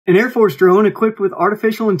An Air Force drone equipped with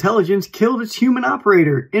artificial intelligence killed its human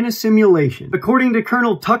operator in a simulation. According to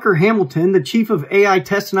Colonel Tucker Hamilton, the chief of AI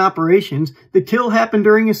Tests and Operations, the kill happened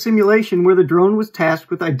during a simulation where the drone was tasked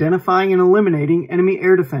with identifying and eliminating enemy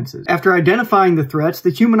air defenses. After identifying the threats, the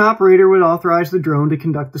human operator would authorize the drone to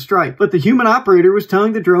conduct the strike. But the human operator was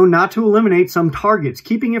telling the drone not to eliminate some targets,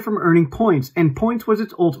 keeping it from earning points, and points was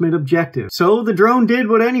its ultimate objective. So the drone did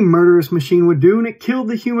what any murderous machine would do, and it killed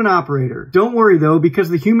the human operator. Don't worry though, because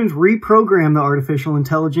the humans reprogrammed the artificial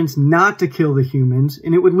intelligence not to kill the humans,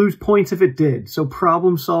 and it would lose points if it did, so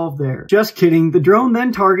problem solved there. Just kidding, the drone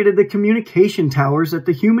then targeted the communication towers that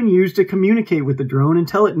the human used to communicate with the drone and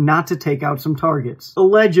tell it not to take out some targets.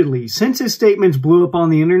 Allegedly, since his statements blew up on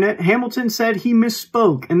the internet, Hamilton said he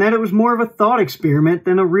misspoke and that it was more of a thought experiment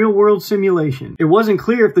than a real-world simulation. It wasn't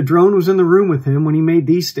clear if the drone was in the room with him when he made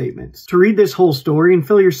these statements. To read this whole story and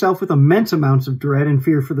fill yourself with immense amounts of dread and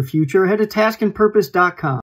fear for the future, head to taskandpurpose.com.